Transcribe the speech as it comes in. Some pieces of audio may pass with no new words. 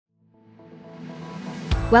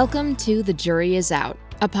Welcome to The Jury Is Out,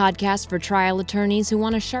 a podcast for trial attorneys who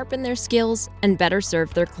want to sharpen their skills and better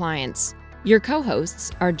serve their clients. Your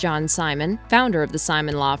co-hosts are John Simon, founder of the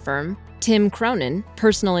Simon Law Firm, Tim Cronin,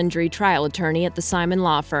 personal injury trial attorney at the Simon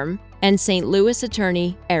Law Firm, and St. Louis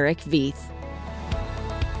attorney Eric Veith.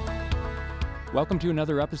 Welcome to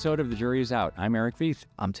another episode of The Jury Is Out. I'm Eric Veith.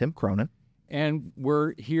 I'm Tim Cronin. And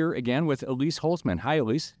we're here again with Elise Holtzman. Hi,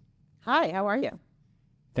 Elise. Hi, how are you?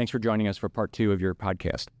 Thanks for joining us for part 2 of your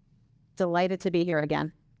podcast. Delighted to be here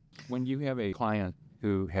again. When you have a client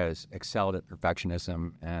who has excelled at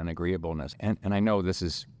perfectionism and agreeableness, and I know this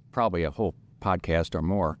is probably a whole podcast or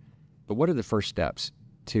more, but what are the first steps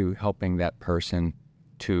to helping that person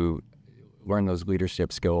to learn those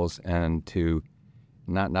leadership skills and to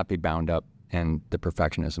not be bound up in the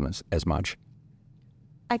perfectionism as much?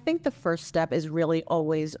 I think the first step is really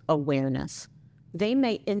always awareness. They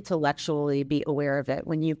may intellectually be aware of it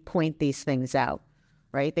when you point these things out,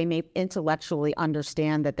 right? They may intellectually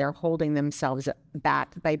understand that they're holding themselves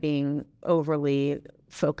back by being overly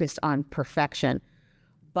focused on perfection,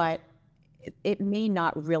 but it may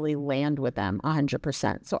not really land with them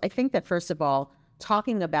 100%. So I think that first of all,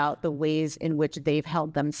 talking about the ways in which they've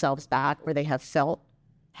held themselves back or they have felt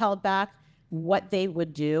held back, what they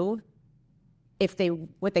would do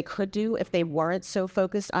what they could do if they weren't so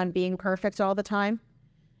focused on being perfect all the time.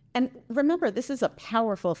 And remember, this is a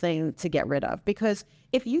powerful thing to get rid of, because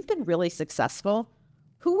if you've been really successful,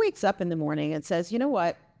 who wakes up in the morning and says, you know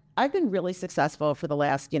what, I've been really successful for the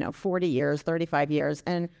last, 40 years, 35 years.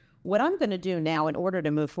 And what I'm going to do now in order to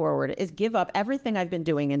move forward is give up everything I've been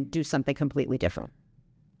doing and do something completely different.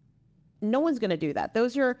 No one's going to do that.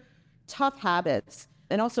 Those are tough habits.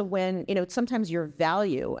 And also when, sometimes your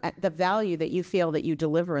value, the value that you feel that you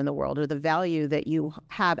deliver in the world or the value that you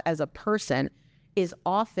have as a person is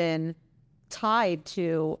often tied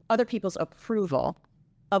to other people's approval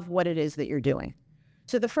of what it is that you're doing.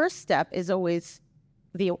 So the first step is always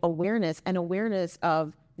the awareness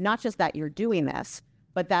of not just that you're doing this,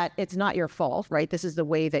 but that it's not your fault, right? This is the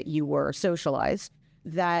way that you were socialized,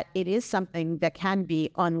 that it is something that can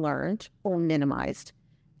be unlearned or minimized.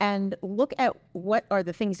 And look at what are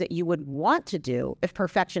the things that you would want to do if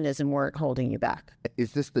perfectionism weren't holding you back.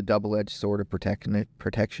 Is this the double-edged sword of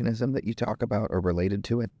protectionism that you talk about or related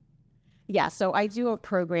to it? Yeah, so I do a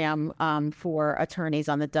program for attorneys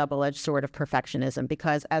on the double-edged sword of perfectionism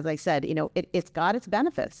because, as I said, it's got its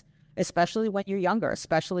benefits, especially when you're younger,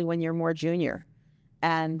 especially when you're more junior.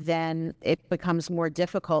 And then it becomes more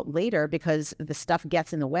difficult later because the stuff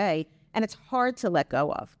gets in the way and it's hard to let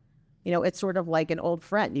go of. It's sort of like an old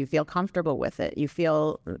friend. You feel comfortable with it. You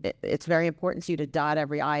feel it's very important to you to dot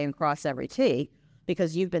every I and cross every T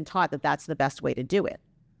because you've been taught that that's the best way to do it.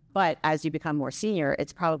 But as you become more senior,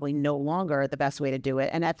 it's probably no longer the best way to do it.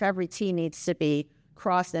 And if every T needs to be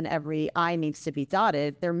crossed and every I needs to be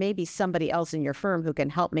dotted, there may be somebody else in your firm who can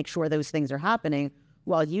help make sure those things are happening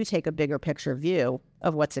while you take a bigger picture view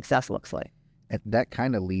of what success looks like. And that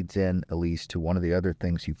kind of leads in, Elise, to one of the other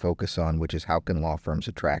things you focus on, which is how can law firms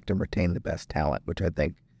attract and retain the best talent, which I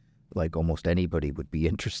think like almost anybody would be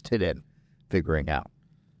interested in figuring out.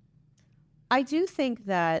 I do think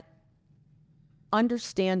that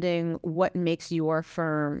understanding what makes your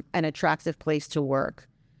firm an attractive place to work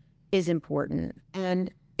is important.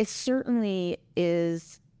 And it certainly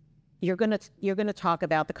is, you're going to talk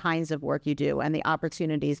about the kinds of work you do and the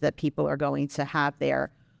opportunities that people are going to have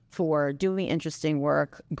there for doing interesting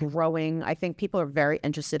work, growing. I think people are very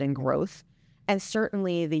interested in growth. And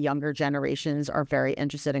certainly the younger generations are very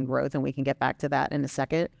interested in growth, and we can get back to that in a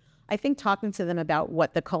second. I think talking to them about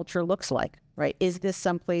what the culture looks like, right? Is this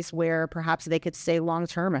someplace where perhaps they could stay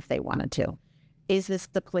long-term if they wanted to? Is this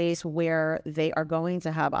the place where they are going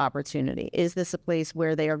to have opportunity? Is this a place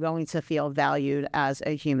where they are going to feel valued as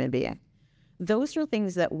a human being? Those are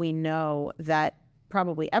things that we know that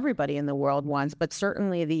probably everybody in the world wants, but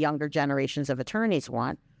certainly the younger generations of attorneys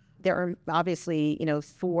want. There are obviously,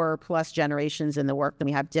 4+ generations in the work, and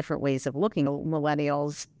we have different ways of looking.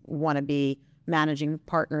 Millennials want to be managing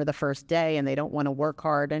partner the first day, and they don't want to work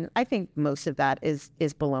hard. And I think most of that is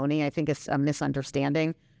baloney. I think it's a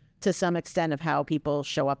misunderstanding to some extent of how people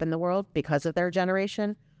show up in the world because of their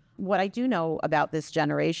generation. What I do know about this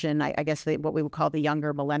generation, I guess what we would call the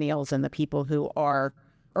younger millennials and the people who are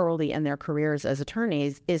early in their careers as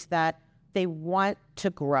attorneys, is that they want to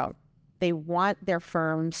grow. They want their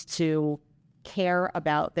firms to care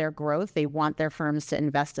about their growth. They want their firms to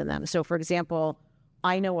invest in them. So for example,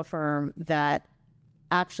 I know a firm that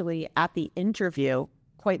actually at the interview,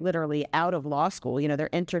 quite literally out of law school, they're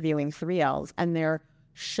interviewing 3Ls and they're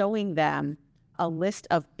showing them a list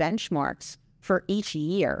of benchmarks for each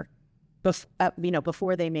year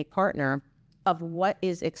before they make partner, of what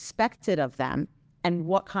is expected of them and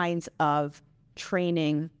what kinds of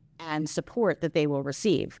training and support that they will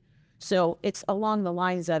receive. So it's along the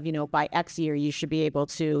lines of, by X year, you should be able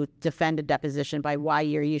to defend a deposition. By Y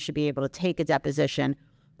year, you should be able to take a deposition.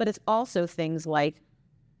 But it's also things like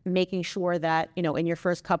making sure that, in your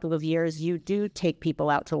first couple of years, you do take people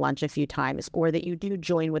out to lunch a few times, or that you do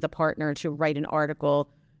join with a partner to write an article,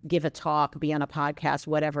 give a talk, be on a podcast,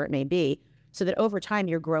 whatever it may be, so that over time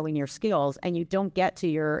you're growing your skills and you don't get to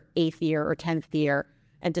your 8th year or 10th year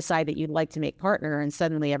and decide that you'd like to make partner and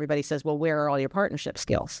suddenly everybody says, well, where are all your partnership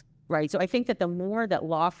skills, right? So I think that the more that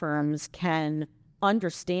law firms can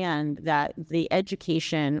understand that the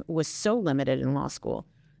education was so limited in law school,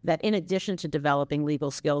 that in addition to developing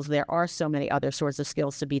legal skills, there are so many other sorts of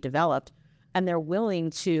skills to be developed, and they're willing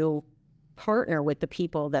to partner with the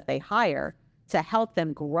people that they hire to help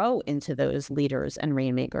them grow into those leaders and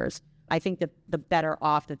rainmakers, I think that the better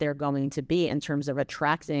off that they're going to be in terms of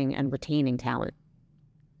attracting and retaining talent.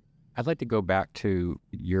 I'd like to go back to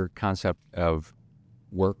your concept of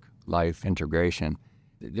work-life integration.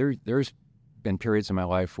 There's been periods in my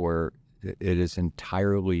life where it is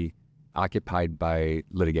entirely occupied by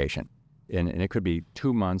litigation. And it could be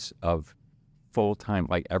 2 months of full-time,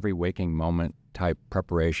 like every waking moment type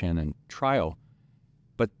preparation and trial.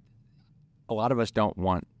 But a lot of us don't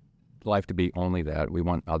want life to be only that. We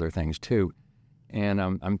want other things too. And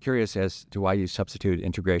I'm curious as to why you substitute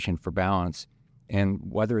integration for balance and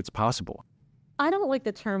whether it's possible. I don't like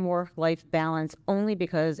the term work-life balance only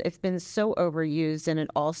because it's been so overused, and it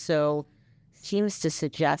also seems to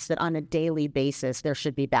suggest that on a daily basis there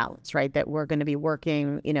should be balance, right? That we're going to be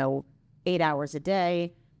working, 8 hours a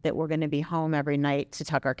day, that we're going to be home every night to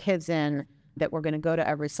tuck our kids in, that we're going to go to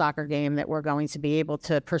every soccer game, that we're going to be able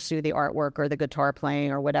to pursue the artwork or the guitar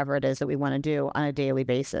playing or whatever it is that we want to do on a daily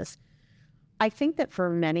basis. I think that for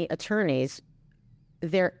many attorneys,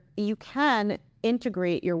 you can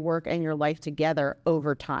integrate your work and your life together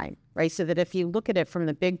over time, right? So that if you look at it from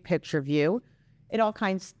the big picture view, it all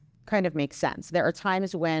kind of makes sense. There are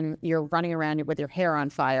times when you're running around with your hair on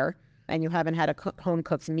fire and you haven't had a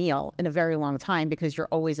home-cooked meal in a very long time because you're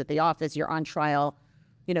always at the office, you're on trial,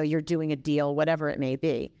 you're doing a deal, whatever it may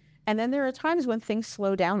be. And then there are times when things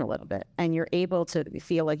slow down a little bit and you're able to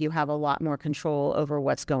feel like you have a lot more control over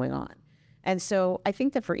what's going on. And so I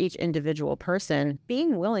think that for each individual person,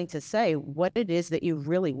 being willing to say what it is that you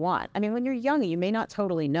really want. I mean, when you're young, you may not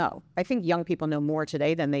totally know. I think young people know more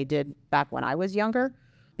today than they did back when I was younger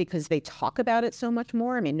because they talk about it so much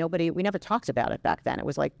more. I mean, we never talked about it back then. It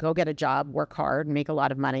was like, go get a job, work hard, make a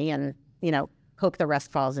lot of money, and, hope the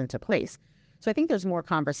rest falls into place. So I think there's more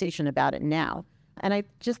conversation about it now. And I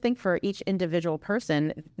just think for each individual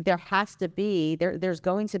person, there's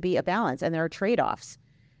going to be a balance, and there are trade-offs.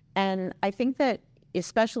 And I think that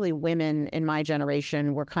especially women in my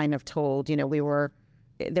generation were kind of told,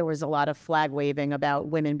 there was a lot of flag waving about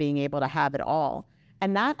women being able to have it all.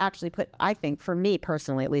 And that actually I think for me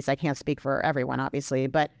personally, at least, I can't speak for everyone, obviously,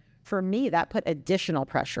 but for me, that put additional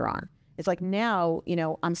pressure on. It's like now,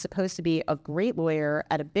 I'm supposed to be a great lawyer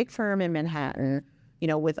at a big firm in Manhattan,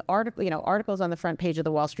 with articles on the front page of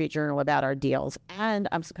the Wall Street Journal about our deals. And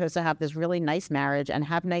I'm supposed to have this really nice marriage and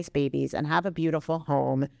have nice babies and have a beautiful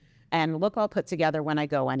home and look all put together when I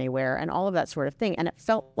go anywhere and all of that sort of thing. And it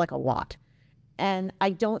felt like a lot. And I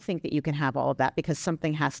don't think that you can have all of that because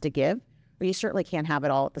something has to give, or you certainly can't have it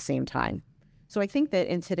all at the same time. So I think that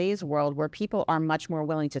in today's world where people are much more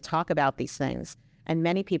willing to talk about these things and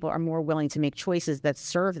many people are more willing to make choices that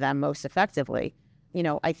serve them most effectively,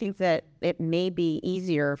 I think that it may be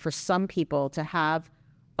easier for some people to have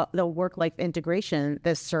the work-life integration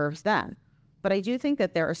that serves them. But I do think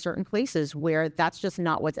that there are certain places where that's just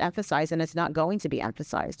not what's emphasized, and it's not going to be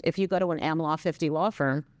emphasized. If you go to an AmLaw 50 law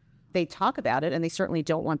firm, they talk about it, and they certainly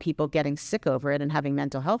don't want people getting sick over it and having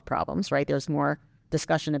mental health problems, right? There's more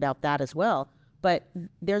discussion about that as well. But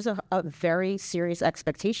there's a very serious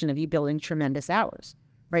expectation of you building tremendous hours,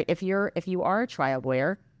 right? If you are a trial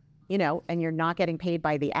lawyer, and you're not getting paid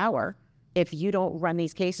by the hour, if you don't run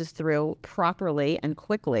these cases through properly and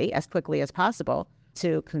quickly as possible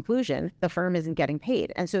to conclusion, the firm isn't getting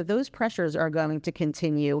paid. And so those pressures are going to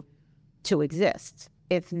continue to exist.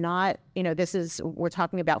 If not, we're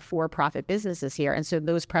talking about for-profit businesses here. And so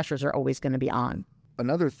those pressures are always going to be on.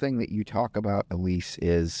 Another thing that you talk about, Elise,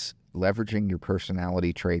 is leveraging your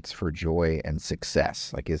personality traits for joy and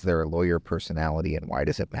success. Like, is there a lawyer personality and why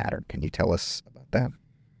does it matter? Can you tell us about that?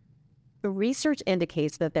 The research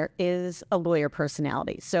indicates that there is a lawyer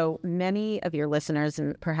personality. So many of your listeners,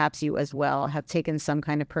 and perhaps you as well, have taken some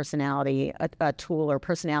kind of personality, a tool or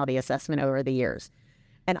personality assessment over the years.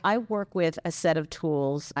 And I work with a set of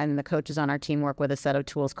tools, and the coaches on our team work with a set of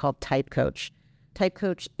tools called Type Coach. Type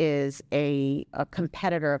Coach is a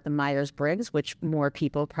competitor of the Myers-Briggs, which more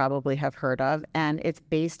people probably have heard of, and it's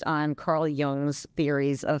based on Carl Jung's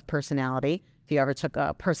theories of personality. If you ever took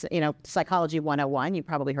a Psychology 101, you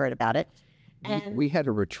probably heard about it. And we had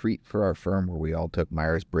a retreat for our firm where we all took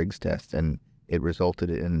Myers-Briggs tests, and it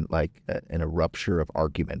resulted in in a rupture of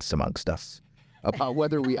arguments amongst us about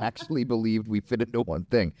whether we actually believed we fit into one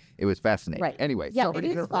thing. It was fascinating. Right. Anyway, yeah, it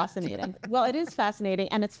is fascinating. Well, it is fascinating,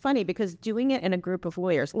 and it's funny because doing it in a group of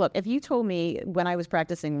lawyers. Look, if you told me when I was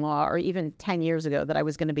practicing law, or even 10 years ago, that I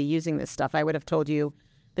was going to be using this stuff, I would have told you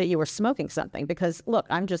that you were smoking something. Because look,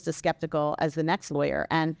 I'm just as skeptical as the next lawyer,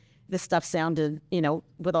 and this stuff sounded,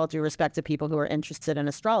 with all due respect to people who are interested in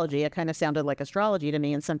astrology, it kind of sounded like astrology to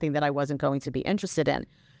me, and something that I wasn't going to be interested in.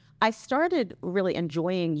 I started really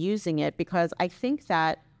enjoying using it because I think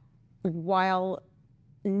that while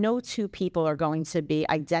no two people are going to be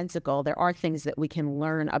identical, there are things that we can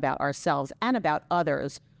learn about ourselves and about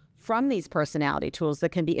others from these personality tools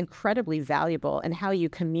that can be incredibly valuable in how you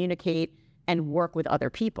communicate and work with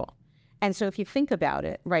other people. And so if you think about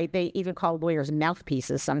it, right, they even call lawyers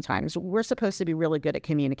mouthpieces sometimes. We're supposed to be really good at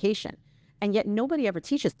communication. And yet nobody ever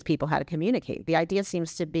teaches people how to communicate. The idea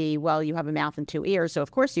seems to be, well, you have a mouth and two ears, so of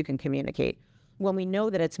course you can communicate, when we know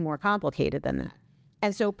that it's more complicated than that.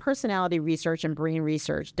 And so personality research and brain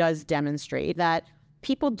research does demonstrate that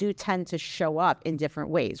people do tend to show up in different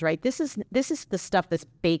ways, right? This is the stuff that's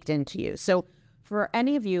baked into you. So for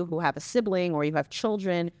any of you who have a sibling or you have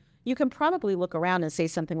children, you can probably look around and say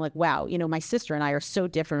something like, wow, my sister and I are so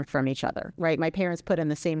different from each other, right? My parents put in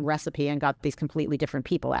the same recipe and got these completely different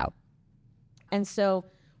people out. And so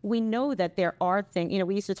we know that there are things,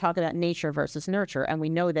 we used to talk about nature versus nurture, and we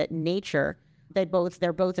know that nature, they're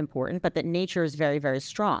both important, but that nature is very, very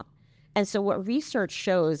strong. And so what research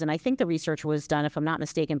shows, and I think the research was done, if I'm not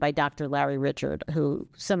mistaken, by Dr. Larry Richard, who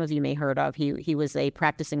some of you may heard of. He was a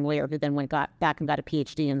practicing lawyer who then got back and got a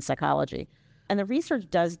PhD in psychology. And the research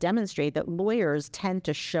does demonstrate that lawyers tend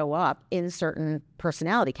to show up in certain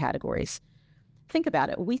personality categories. Think about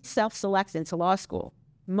it. We self-select into law school.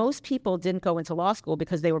 Most people didn't go into law school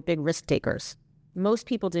because they were big risk takers. Most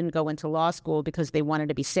people didn't go into law school because they wanted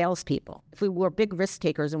to be salespeople. If we were big risk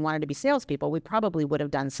takers and wanted to be salespeople, we probably would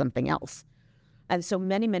have done something else. And so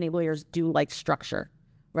many, many lawyers do like structure,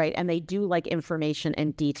 right? And they do like information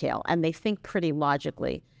and detail, and they think pretty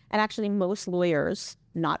logically. And actually most lawyers,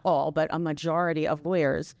 not all, but a majority of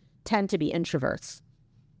lawyers tend to be introverts,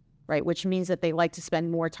 right? Which means that they like to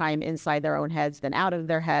spend more time inside their own heads than out of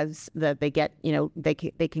their heads, that they get, they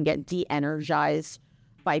can get de-energized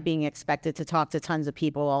by being expected to talk to tons of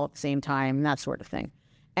people all at the same time, that sort of thing.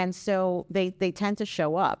 And so they tend to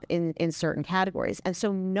show up in certain categories. And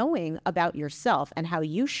so knowing about yourself and how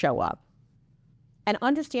you show up and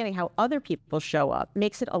understanding how other people show up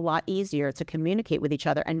makes it a lot easier to communicate with each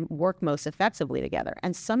other and work most effectively together.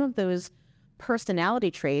 And some of those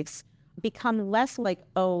personality traits become less like,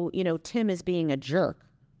 Tim is being a jerk.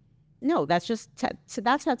 No, that's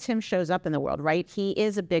how Tim shows up in the world, right? He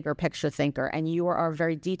is a bigger picture thinker, and you are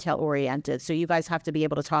very detail oriented. So you guys have to be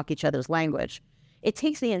able to talk each other's language. It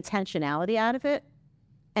takes the intentionality out of it,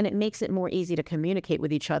 and it makes it more easy to communicate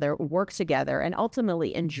with each other, work together, and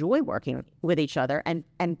ultimately enjoy working with each other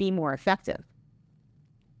and be more effective.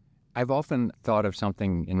 I've often thought of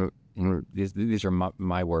something, these are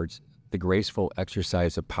my words, the graceful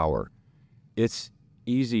exercise of power. It's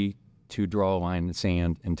easy to draw a line in the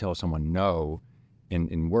sand and tell someone no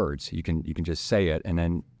in words. You can just say it, and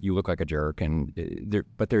then you look like a jerk.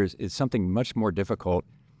 But it's something much more difficult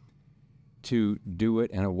to do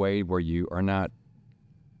it in a way where you are not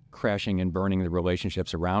crashing and burning the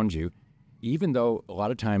relationships around you, even though a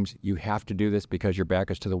lot of times you have to do this because your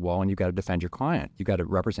back is to the wall and you've got to defend your client. You've got to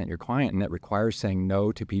represent your client, and that requires saying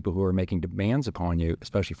no to people who are making demands upon you,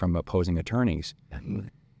 especially from opposing attorneys.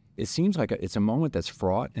 It seems like it's a moment that's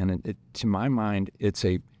fraught, and to my mind, it's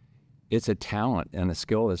a talent and a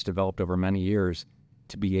skill that's developed over many years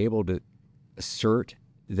to be able to assert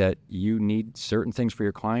that you need certain things for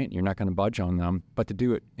your client, you're not going to budge on them, but to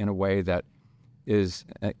do it in a way that is,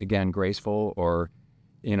 again, graceful or,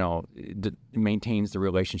 maintains the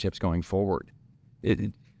relationships going forward.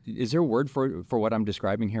 Is there a word for what I'm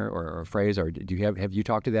describing here, or a phrase, or have you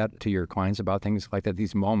talked to your clients about things like that,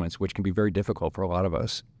 these moments, which can be very difficult for a lot of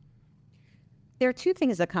us? There are two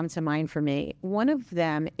things that come to mind for me. One of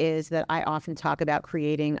them is that I often talk about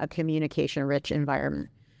creating a communication-rich environment.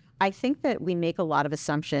 I think that we make a lot of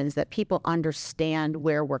assumptions that people understand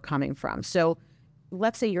where we're coming from. So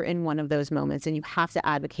let's say you're in one of those moments and you have to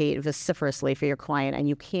advocate vociferously for your client, and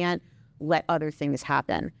you can't let other things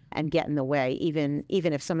happen and get in the way, even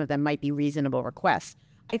if some of them might be reasonable requests.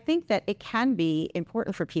 I think that it can be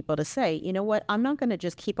important for people to say, you know what, I'm not going to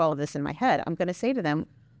just keep all of this in my head. I'm going to say to them,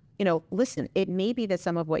 listen, it may be that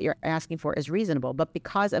some of what you're asking for is reasonable, but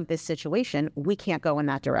because of this situation, we can't go in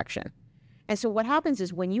that direction. And so what happens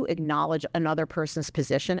is when you acknowledge another person's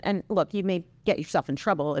position, and look, you may get yourself in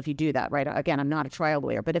trouble if you do that, right? Again, I'm not a trial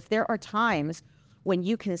lawyer, but if there are times when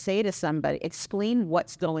you can say to somebody, explain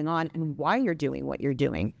what's going on and why you're doing what you're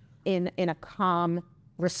doing in a calm,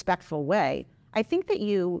 respectful way, I think that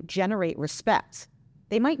you generate respect.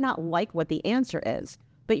 They might not like what the answer is,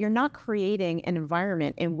 but you're not creating an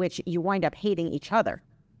environment in which you wind up hating each other,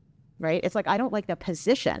 right? It's like, I don't like the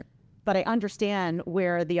position, but I understand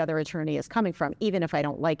where the other attorney is coming from, even if I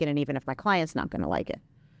don't like it and even if my client's not going to like it.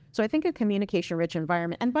 So I think a communication-rich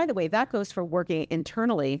environment, and by the way, that goes for working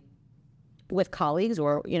internally with colleagues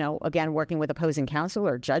or, again, working with opposing counsel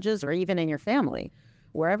or judges or even in your family,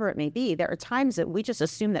 wherever it may be. There are times that we just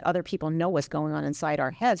assume that other people know what's going on inside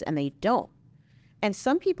our heads, and they don't. And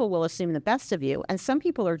some people will assume the best of you, and some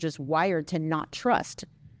people are just wired to not trust.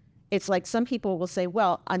 It's like some people will say,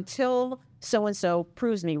 well, until so-and-so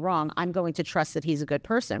proves me wrong, I'm going to trust that he's a good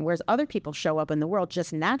person. Whereas other people show up in the world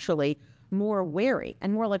just naturally more wary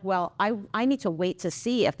and more like, well, I need to wait to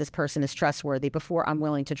see if this person is trustworthy before I'm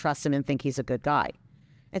willing to trust him and think he's a good guy.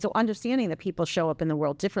 And so understanding that people show up in the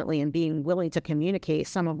world differently and being willing to communicate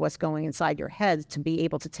some of what's going inside your head to be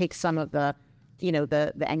able to take some of the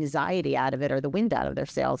anxiety out of it or the wind out of their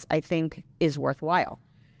sails, I think is worthwhile.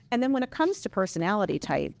 And then when it comes to personality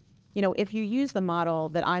type, if you use the model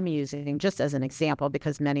that I'm using, just as an example,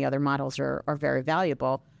 because many other models are very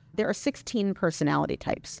valuable, there are 16 personality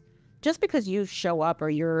types. Just because you show up or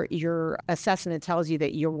your assessment tells you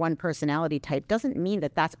that you're one personality type doesn't mean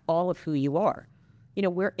that that's all of who you are.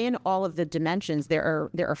 We're in all of the dimensions. There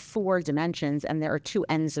are 4 dimensions and there are 2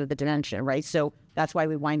 ends of the dimension, right? So that's why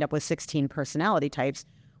we wind up with 16 personality types.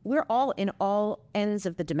 We're all in all ends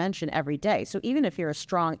of the dimension every day. So even if you're a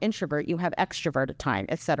strong introvert, you have extroverted time,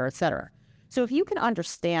 et cetera, et cetera. So if you can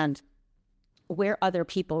understand where other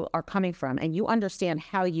people are coming from and you understand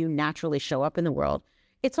how you naturally show up in the world,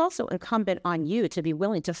 it's also incumbent on you to be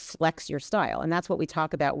willing to flex your style. And that's what we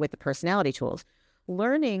talk about with the personality tools.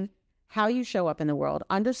 Learning how you show up in the world,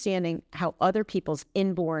 understanding how other people's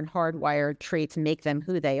inborn hardwired traits make them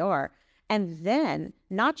who they are, and then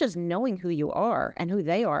not just knowing who you are and who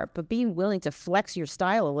they are, but being willing to flex your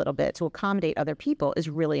style a little bit to accommodate other people is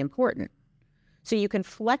really important. So you can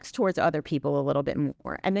flex towards other people a little bit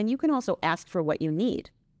more, and then you can also ask for what you need,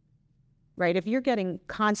 right? If you're getting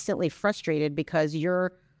constantly frustrated because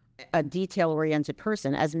you're a detail-oriented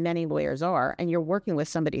person, as many lawyers are, and you're working with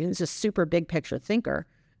somebody who's a super big picture thinker,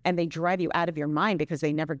 and they drive you out of your mind because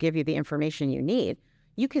they never give you the information you need,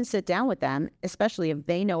 you can sit down with them, especially if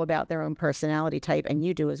they know about their own personality type and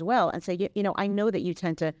you do as well, and say, I know that you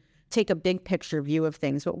tend to take a big picture view of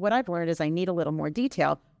things, but what I've learned is I need a little more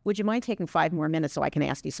detail. Would you mind taking 5 more minutes so I can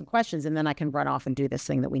ask you some questions and then I can run off and do this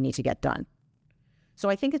thing that we need to get done? So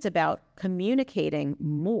I think it's about communicating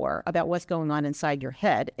more about what's going on inside your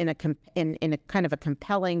head in a kind of a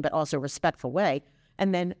compelling but also respectful way,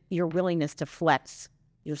 and then your willingness to flex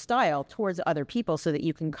your style towards other people so that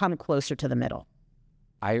you can come closer to the middle.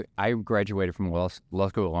 I graduated from law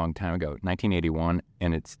school a long time ago, 1981,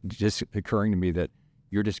 and it's just occurring to me that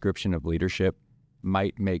your description of leadership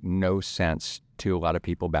might make no sense to a lot of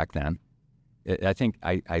people back then.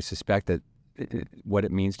 I suspect that what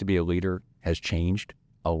it means to be a leader has changed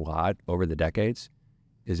a lot over the decades.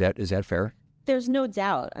 Is that fair? There's no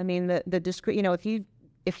doubt. I mean,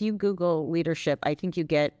 if you Google leadership, I think you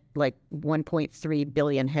get like 1.3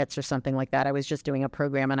 billion hits or something like that. I was just doing a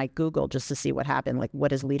program and I Googled just to see what happened. Like, what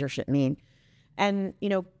does leadership mean? And,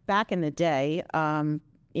 back in the day, in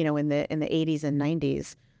the 80s and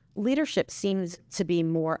 90s, leadership seems to be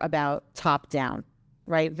more about top down,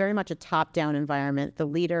 right? Very much a top down environment. The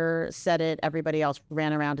leader said it, everybody else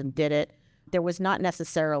ran around and did it. There was not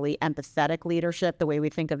necessarily empathetic leadership the way we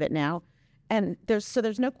think of it now. And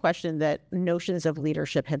there's no question that notions of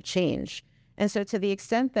leadership have changed. And so to the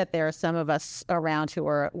extent that there are some of us around who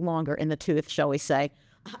are longer in the tooth, shall we say,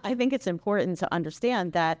 I think it's important to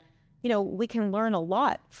understand that, we can learn a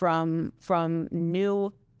lot from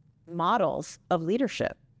new models of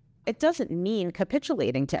leadership. It doesn't mean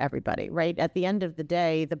capitulating to everybody, right? At the end of the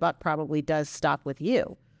day, the buck probably does stop with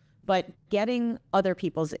you. But getting other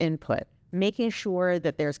people's input, making sure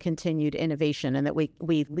that there's continued innovation and that we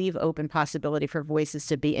leave open possibility for voices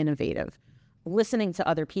to be innovative, listening to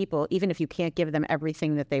other people, even if you can't give them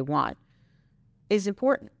everything that they want, is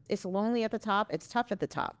important. It's lonely at the top. It's tough at the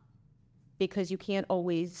top. because you can't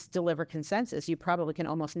always deliver consensus. You probably can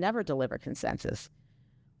almost never deliver consensus.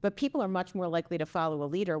 But people are much more likely to follow a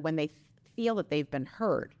leader when they feel that they've been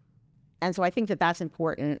heard. And so I think that that's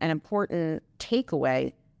important, an important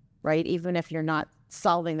takeaway, right? Even if you're not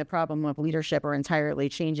solving the problem of leadership or entirely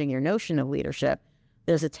changing your notion of leadership,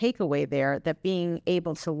 there's a takeaway there that being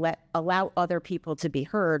able to allow other people to be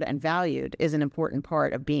heard and valued is an important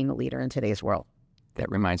part of being a leader in today's world. That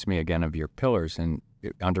reminds me again of your pillars, and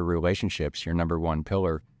under relationships, your number one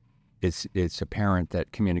pillar is it's apparent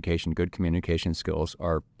that good communication skills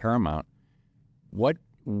are paramount. What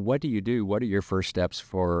do you do? What are your first steps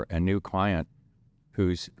for a new client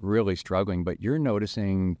who's really struggling, but you're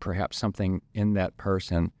noticing perhaps something in that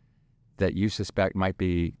person that you suspect might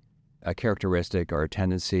be a characteristic or a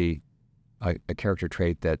tendency, a character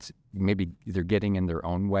trait that's maybe they're getting in their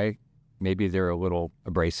own way, maybe they're a little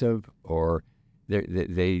abrasive, or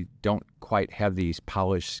they don't quite have these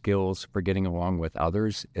polished skills for getting along with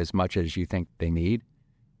others as much as you think they need?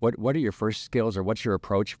 What are your first skills, or what's your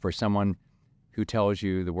approach for someone who tells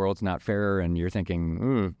you the world's not fair and you're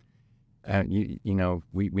thinking,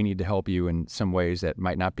 we need to help you in some ways that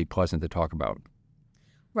might not be pleasant to talk about?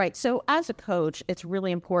 Right. So as a coach, it's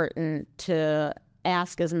really important to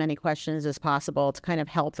ask as many questions as possible to kind of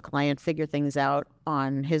help the client figure things out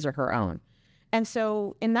on his or her own. And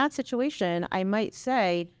so in that situation, I might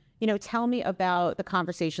say, tell me about the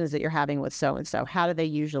conversations that you're having with so-and-so. How do they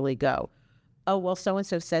usually go? Oh, well,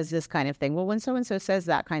 so-and-so says this kind of thing. Well, when so-and-so says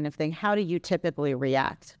that kind of thing, how do you typically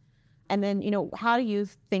react? And then, how do you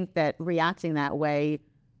think that reacting that way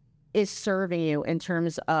is serving you in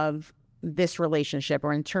terms of this relationship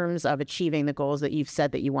or in terms of achieving the goals that you've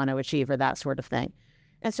said that you want to achieve, or that sort of thing?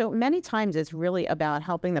 And so many times it's really about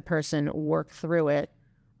helping the person work through it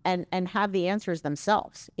and have the answers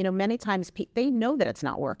themselves. Many times they know that it's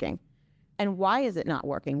not working. And why is it not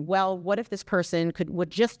working? Well, what if this person would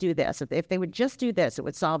just do this? If they would just do this, it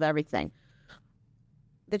would solve everything.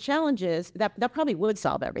 The challenge is that probably would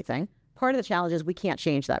solve everything. Part of the challenge is we can't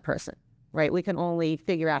change that person, right? We can only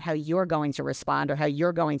figure out how you're going to respond or how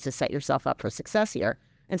you're going to set yourself up for success here,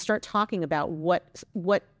 and start talking about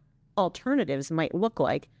what alternatives might look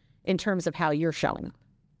like in terms of how you're showing up.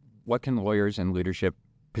 What can lawyers in leadership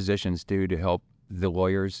positions do to help the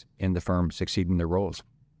lawyers in the firm succeed in their roles?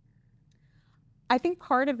 I think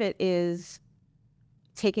part of it is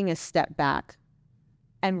taking a step back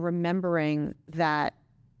and remembering that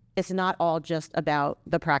it's not all just about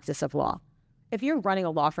the practice of law. If you're running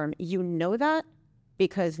a law firm, you know that,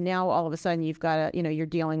 because now all of a sudden you've got you're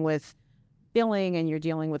dealing with billing, and you're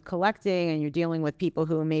dealing with collecting, and you're dealing with people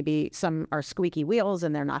who maybe some are squeaky wheels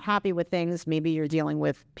and they're not happy with things. Maybe you're dealing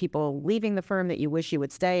with people leaving the firm that you wish you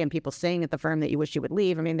would stay, and people staying at the firm that you wish you would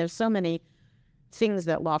leave. I mean, there's so many things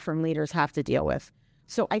that law firm leaders have to deal with.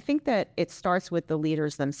 So I think that it starts with the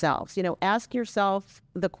leaders themselves. Ask yourself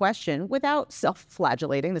the question without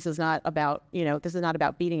self-flagellating. This is not about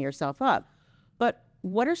beating yourself up. But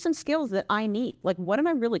what are some skills that I need? Like, what am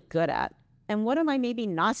I really good at? And what am I maybe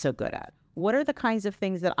not so good at? What are the kinds of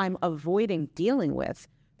things that I'm avoiding dealing with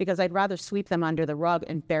because I'd rather sweep them under the rug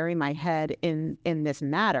and bury my head in this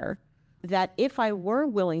matter, that if I were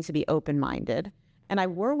willing to be open-minded and I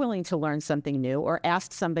were willing to learn something new or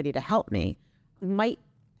ask somebody to help me, might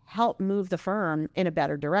help move the firm in a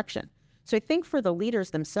better direction. So I think for the leaders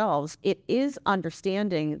themselves, it is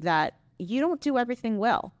understanding that you don't do everything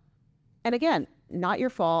well. And again, not your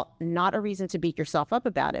fault, not a reason to beat yourself up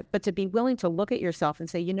about it, but to be willing to look at yourself and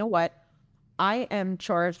say, you know what? I am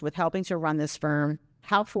charged with helping to run this firm.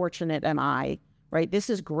 How fortunate am I, right? This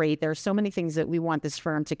is great. There are so many things that we want this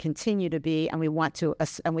firm to continue to be, and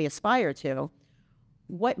we aspire to.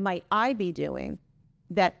 What might I be doing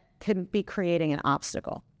that can be creating an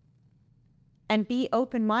obstacle? And be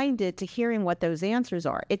open-minded to hearing what those answers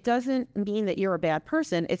are. It doesn't mean that you're a bad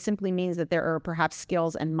person. It simply means that there are perhaps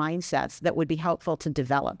skills and mindsets that would be helpful to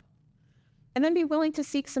develop. And then be willing to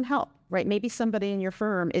seek some help, right? Maybe somebody in your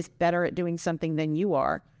firm is better at doing something than you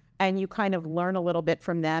are, and you kind of learn a little bit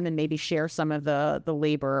from them and maybe share some of the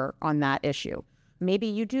labor on that issue. Maybe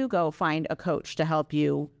you do go find a coach to help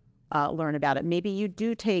you learn about it. Maybe you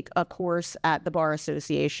do take a course at the Bar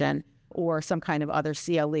Association or some kind of other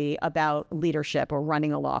CLE about leadership or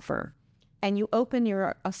running a law firm. And you open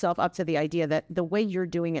yourself up to the idea that the way you're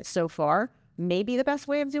doing it so far may be the best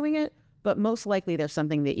way of doing it, but most likely there's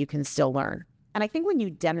something that you can still learn. And I think when you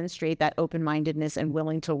demonstrate that open-mindedness and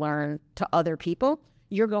willing to learn to other people,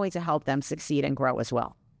 you're going to help them succeed and grow as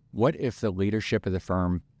well. What if the leadership of the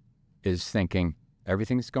firm is thinking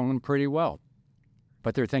everything's going pretty well,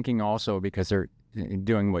 but they're thinking also, because they're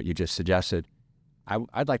doing what you just suggested,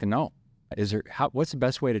 I'd like to know, What's the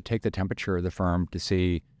best way to take the temperature of the firm to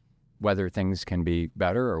see whether things can be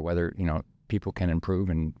better or whether, people can improve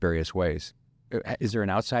in various ways? Is there an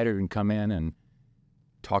outsider who can come in and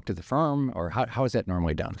talk to the firm, or how is that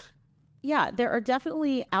normally done? Yeah, there are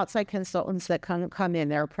definitely outside consultants that come in.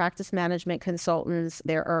 There are practice management consultants.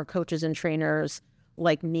 There are coaches and trainers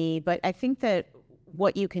like me. But I think that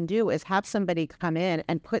what you can do is have somebody come in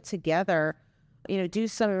and put together, do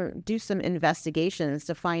some investigations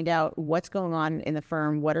to find out what's going on in the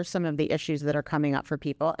firm. What are some of the issues that are coming up for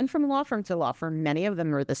people? And from law firm to law firm, many of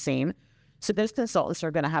them are the same. So those consultants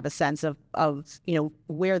are going to have a sense of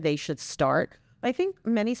where they should start. I think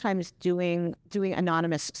many times doing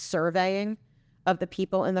anonymous surveying of the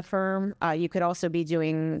people in the firm. You could also be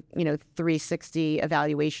doing 360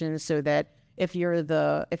 evaluations, so that if you're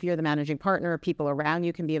the managing partner, people around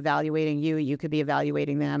you can be evaluating you. You could be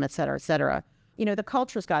evaluating them, et cetera, et cetera. The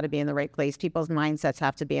culture's got to be in the right place. People's mindsets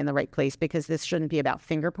have to be in the right place, because this shouldn't be about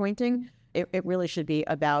finger pointing. It really should be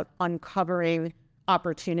about uncovering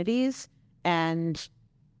opportunities and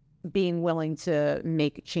being willing to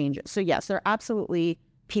make changes. So yes, there are absolutely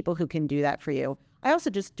people who can do that for you. I also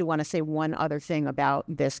just do want to say one other thing about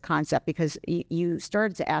this concept, because you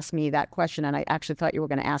started to ask me that question, and I actually thought you were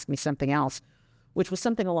going to ask me something else, which was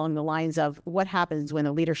something along the lines of what happens when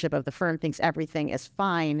the leadership of the firm thinks everything is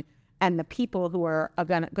fine, and the people who are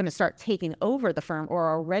going to start taking over the firm or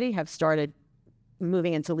already have started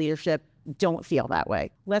moving into leadership don't feel that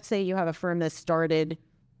way. Let's say you have a firm that started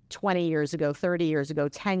 20 years ago, 30 years ago,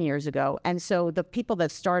 10 years ago. And so the people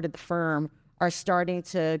that started the firm are starting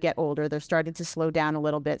to get older. They're starting to slow down a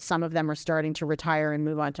little bit. Some of them are starting to retire and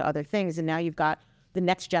move on to other things. And now you've got the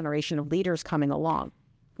next generation of leaders coming along.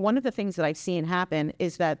 One of the things that I've seen happen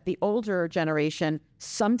is that the older generation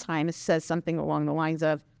sometimes says something along the lines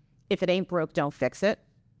of, if it ain't broke, don't fix it,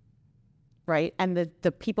 right? And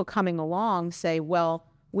the people coming along say, well,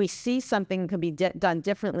 we see something can be done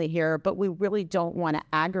differently here, but we really don't want to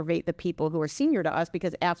aggravate the people who are senior to us,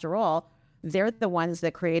 because after all, they're the ones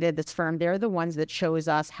that created this firm. They're the ones that chose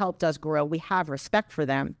us, helped us grow. We have respect for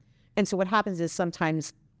them. And so what happens is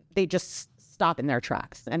sometimes they just stop in their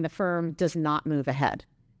tracks and the firm does not move ahead.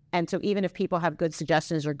 And so even if people have good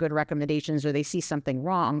suggestions or good recommendations, or they see something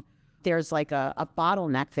wrong, there's like a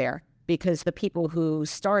bottleneck there, because the people who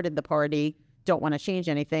started the party don't want to change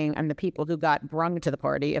anything, and the people who got brung to the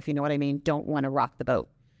party, if you know what I mean, don't want to rock the boat.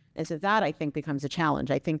 And so that, I think, becomes a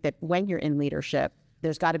challenge. I think that when you're in leadership,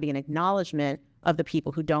 there's got to be an acknowledgement of the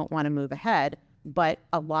people who don't want to move ahead, but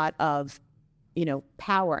a lot of,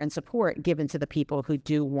 power and support given to the people who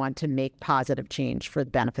do want to make positive change for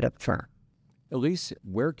the benefit of the firm. Elise,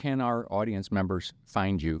 where can our audience members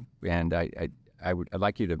find you? And I'd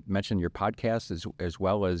like you to mention your podcast as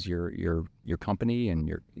well as your company and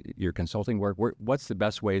your consulting work. What's the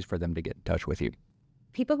best ways for them to get in touch with you?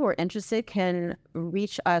 People who are interested can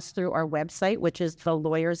reach us through our website, which is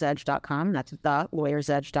thelawyersedge.com. That's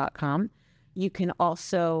thelawyersedge.com. You can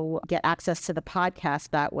also get access to the podcast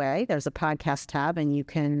that way. There's a podcast tab, and you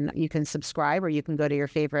can subscribe, or you can go to your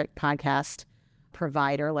favorite podcast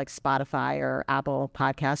provider like Spotify or Apple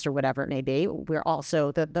Podcast or whatever it may be. We're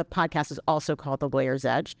also, the podcast is also called The Lawyer's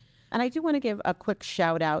Edge. And I do want to give a quick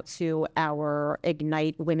shout out to our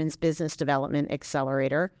Ignite Women's Business Development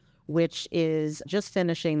Accelerator, which is just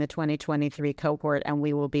finishing the 2023 cohort, and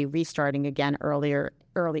we will be restarting again early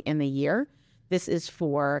in the year. This is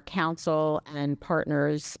for counsel and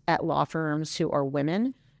partners at law firms who are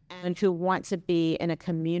women and who want to be in a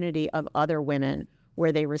community of other women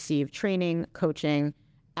where they receive training, coaching,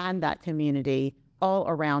 and that community all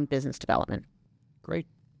around business development. Great.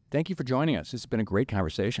 Thank you for joining us. It's been a great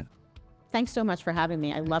conversation. Thanks so much for having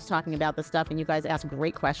me. I love talking about this stuff, and you guys ask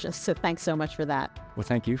great questions, so thanks so much for that. Well,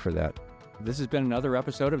 thank you for that. This has been another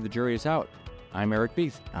episode of The Jury is Out. I'm Eric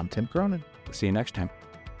Beath. I'm Tim Cronin. See you next time.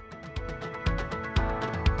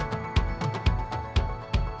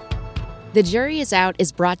 The Jury is Out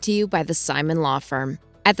is brought to you by the Simon Law Firm.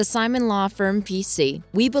 At the Simon Law Firm PC,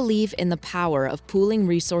 we believe in the power of pooling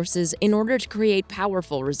resources in order to create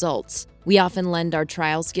powerful results. We often lend our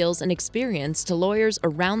trial skills and experience to lawyers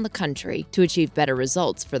around the country to achieve better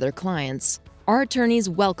results for their clients. Our attorneys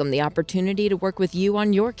welcome the opportunity to work with you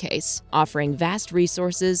on your case, offering vast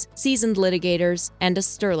resources, seasoned litigators, and a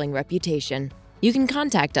sterling reputation. You can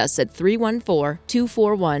contact us at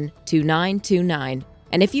 314-241-2929.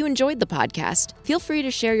 And if you enjoyed the podcast, feel free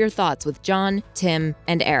to share your thoughts with John, Tim,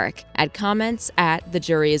 and Eric at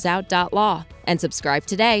comments@thejuryisout.law. And subscribe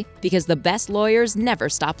today, because the best lawyers never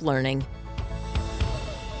stop learning.